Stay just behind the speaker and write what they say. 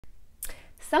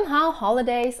Somehow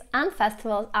holidays and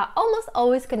festivals are almost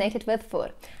always connected with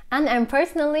food, and I'm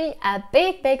personally a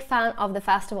big fan of the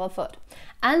festival food.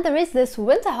 And there is this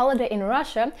winter holiday in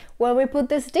Russia where we put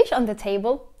this dish on the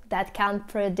table that can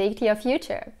predict your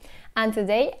future. And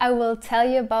today I will tell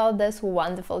you about this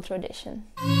wonderful tradition.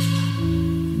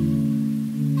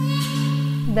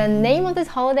 The name of this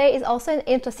holiday is also an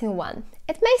interesting one.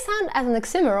 It may sound as an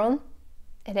oxymoron.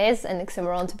 It is an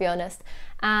oxymoron, to be honest.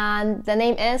 And the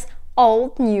name is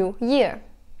Old New Year.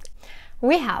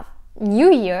 We have New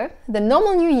Year, the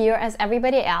normal New Year as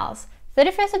everybody else,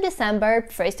 31st of December,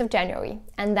 1st of January.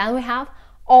 And then we have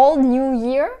Old New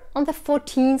Year on the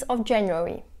 14th of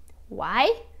January.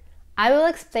 Why? I will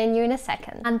explain you in a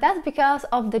second. And that's because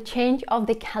of the change of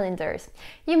the calendars.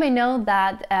 You may know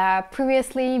that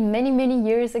previously, many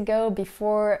years ago,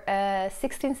 before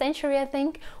 16th century I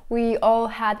think, we all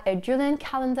had a Julian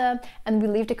calendar and we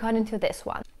lived according to this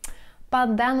one.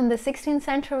 But then in the 16th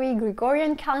century,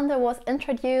 Gregorian calendar was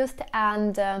introduced,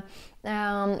 and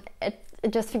it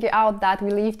just figured out that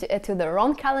we lived to the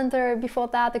wrong calendar before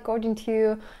that, according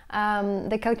to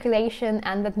the calculation,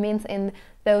 and that means in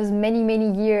those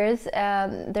many years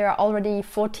there are already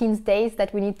 14 days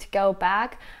that we need to go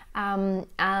back,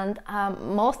 and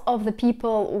most of the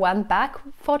people went back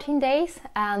 14 days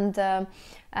and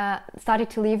started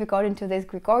to live according to this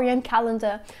Gregorian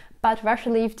calendar. But Russia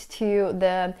lived to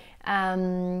the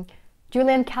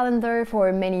Julian calendar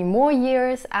for many more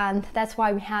years, and that's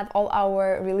why we had all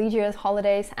our religious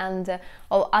holidays and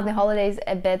all other holidays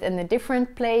a bit in a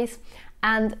different place.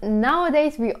 And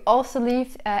nowadays we also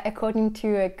live according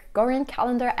to a Gregorian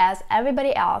calendar as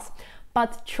everybody else,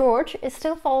 but church is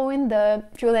still following the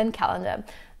Julian calendar.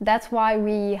 That's why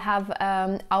we have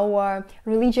our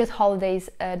religious holidays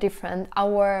different.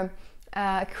 Our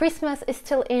Christmas is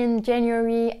still in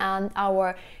January, and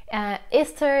our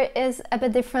Easter is a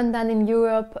bit different than in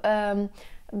Europe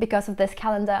because of this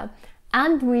calendar.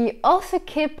 And we also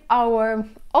keep our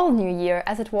Old New Year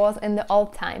as it was in the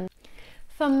old time.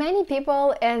 For many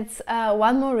people, it's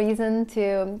one more reason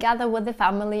to gather with the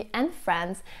family and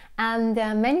friends, and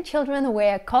many children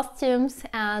wear costumes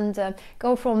and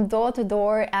go from door to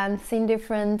door and sing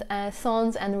different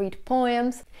songs and read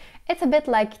poems. It's a bit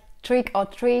like trick or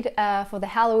treat for the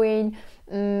Halloween,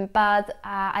 but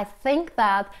I think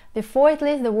that before, at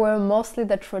least, there were mostly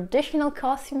the traditional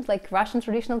costumes, like Russian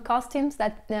traditional costumes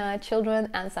that children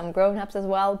and some grown-ups as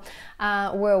well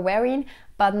were wearing.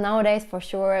 But nowadays, for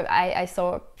sure, I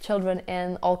saw children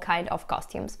in all kind of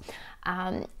costumes.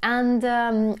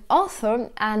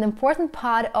 Also, an important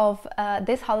part of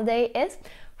this holiday is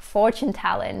fortune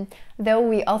telling. Though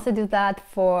we also do that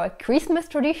for Christmas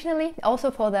traditionally,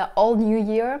 also for the Old New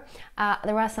Year,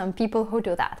 there are some people who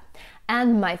do that.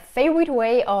 And my favorite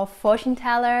way of fortune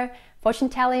telling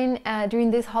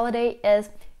during this holiday is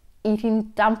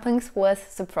eating dumplings with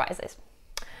surprises.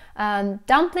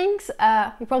 Dumplings,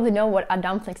 you probably know what are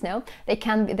dumplings now. They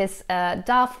can be this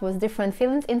dough with different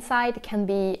fillings inside. It can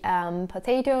be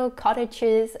potato, cottage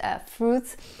cheese,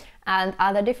 fruits, and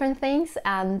other different things,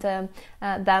 and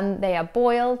then they are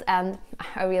boiled, and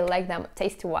I really like them,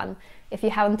 tasty one. If you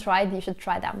haven't tried, you should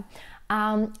try them.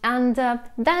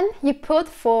 Then you put,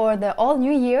 for the Old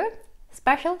New Year,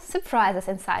 special surprises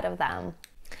inside of them.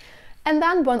 And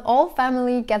then when all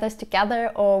family gathers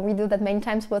together, or we do that many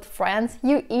times with friends,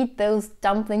 you eat those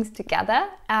dumplings together,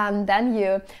 and then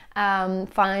you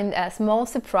find a small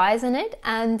surprise in it,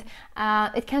 and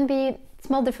it can be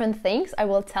small different things. I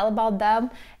will tell about them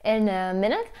in a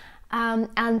minute,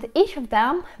 and each of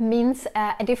them means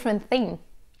a different thing.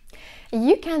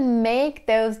 You can make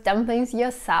those dumplings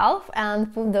yourself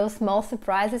and put those small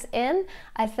surprises in.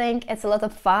 I think it's a lot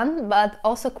of fun, but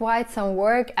also quite some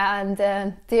work and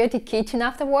dirty kitchen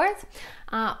afterwards.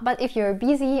 But if you're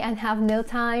busy and have no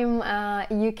time,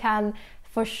 you can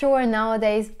for sure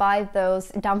nowadays buy those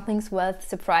dumplings with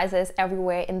surprises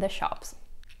everywhere in the shops.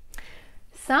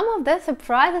 Some of the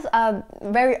surprises are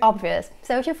very obvious.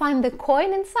 So if you find the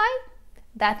coin inside,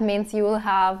 that means you will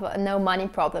have no money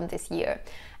problem this year.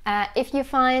 If you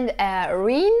find a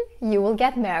ring, you will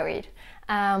get married.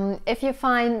 If you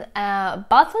find a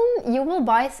button, you will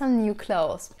buy some new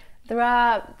clothes. There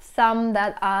are some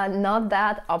that are not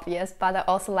that obvious, but I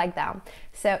also like them.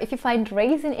 So if you find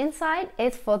raisin inside,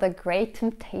 it's for the great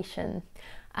temptation.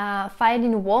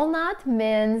 Finding walnut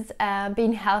means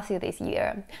being healthy this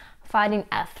year. Finding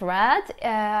a thread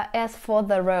is for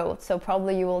the road, so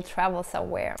probably you will travel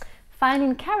somewhere.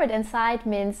 Finding carrot inside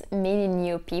means meeting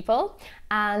new people,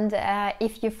 and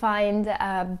if you find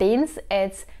beans,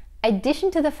 it's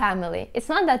addition to the family. It's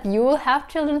not that you will have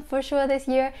children for sure this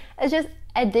year, it's just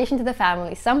addition to the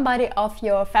family. Somebody of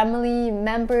your family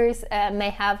members may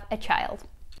have a child.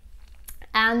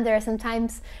 And there are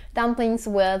sometimes dumplings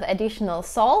with additional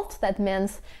salt. That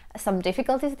means some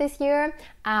difficulties this year.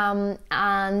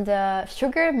 And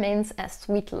sugar means a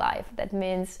sweet life. That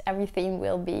means everything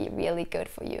will be really good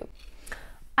for you.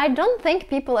 I don't think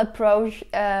people approach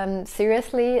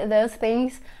seriously those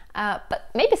things, but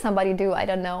maybe somebody do, I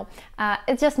don't know.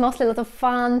 It's just mostly a lot of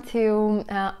fun to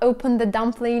open the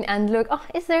dumpling and look, oh,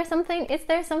 is there something? Is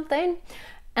there something?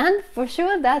 And for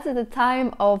sure that's the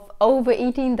time of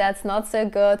overeating. That's not so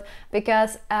good,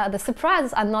 because the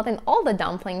surprises are not in all the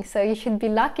dumplings, so you should be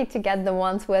lucky to get the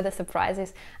ones where the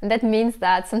surprises. And that means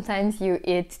that sometimes you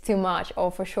eat too much,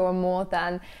 or for sure more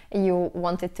than you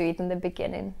wanted to eat in the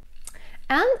beginning.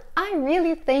 And I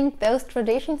really think those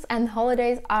traditions and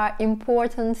holidays are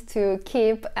important to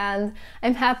keep, and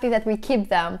I'm happy that we keep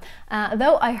them.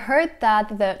 Though I heard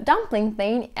that the dumpling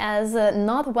thing is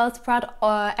not well spread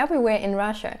everywhere in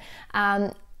Russia.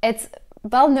 It's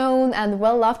well-known and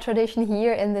well-loved tradition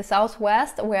here in the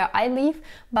southwest where I live,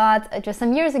 but just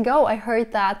some years ago I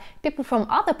heard that people from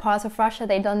other parts of Russia,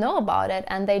 they don't know about it,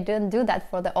 and they didn't do that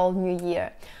for the Old New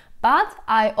Year. But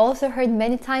I also heard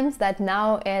many times that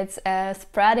now it's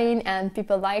spreading and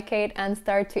people like it and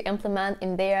start to implement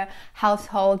in their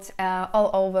households all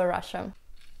over Russia.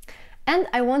 And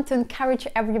I want to encourage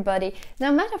everybody,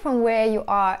 no matter from where you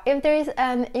are, if there is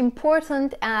an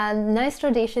important and nice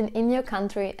tradition in your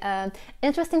country, an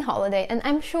interesting holiday, and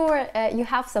I'm sure you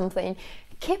have something,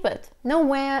 keep it, no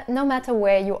matter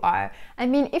where you are. I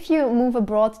mean, if you move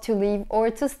abroad to live or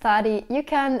to study, you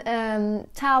can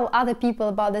tell other people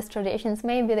about these traditions.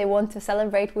 Maybe they want to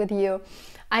celebrate with you.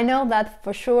 I know that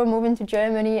for sure moving to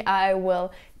Germany, I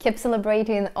will keep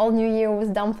celebrating Old New Year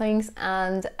with dumplings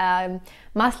and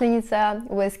Maslenitsa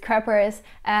with crackers.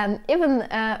 Even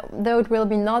though it will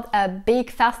be not a big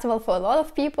festival for a lot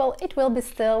of people, it will be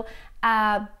still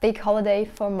a big holiday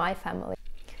for my family.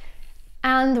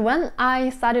 And when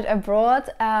I studied abroad,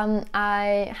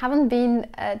 I haven't been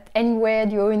anywhere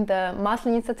during the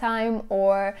Maslenitsa time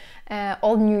or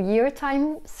Old New Year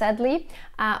time, sadly.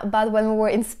 But when we were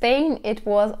in Spain, it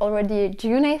was already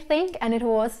June, I think, and it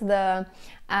was the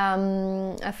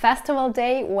a festival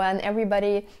day when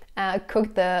everybody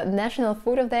cooked the national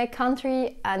food of their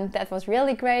country, and that was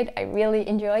really great. I really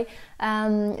enjoy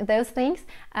those things.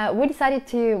 We decided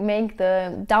to make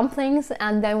the dumplings,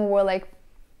 and then we were like,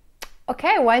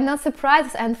 okay, why not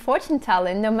surprise and fortune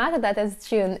telling? No matter that it's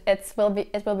June, it will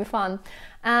be fun.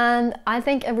 And I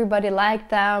think everybody liked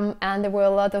them, and there were a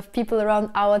lot of people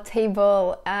around our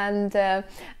table, and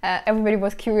everybody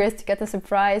was curious to get the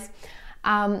surprise.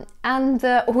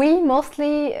 We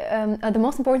mostly, the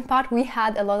most important part, we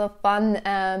had a lot of fun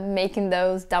making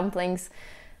those dumplings.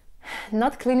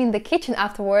 Not cleaning the kitchen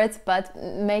afterwards, but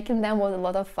making them was a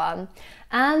lot of fun.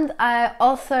 And I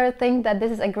also think that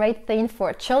this is a great thing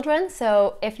for children.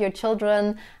 So if your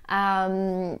children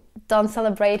don't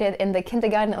celebrate it in the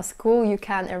kindergarten or school, you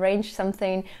can arrange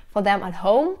something for them at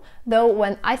home. Though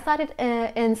when I started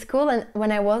in school and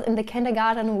when I was in the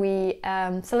kindergarten, we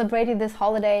celebrated this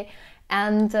holiday,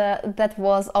 and that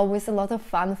was always a lot of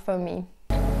fun for me.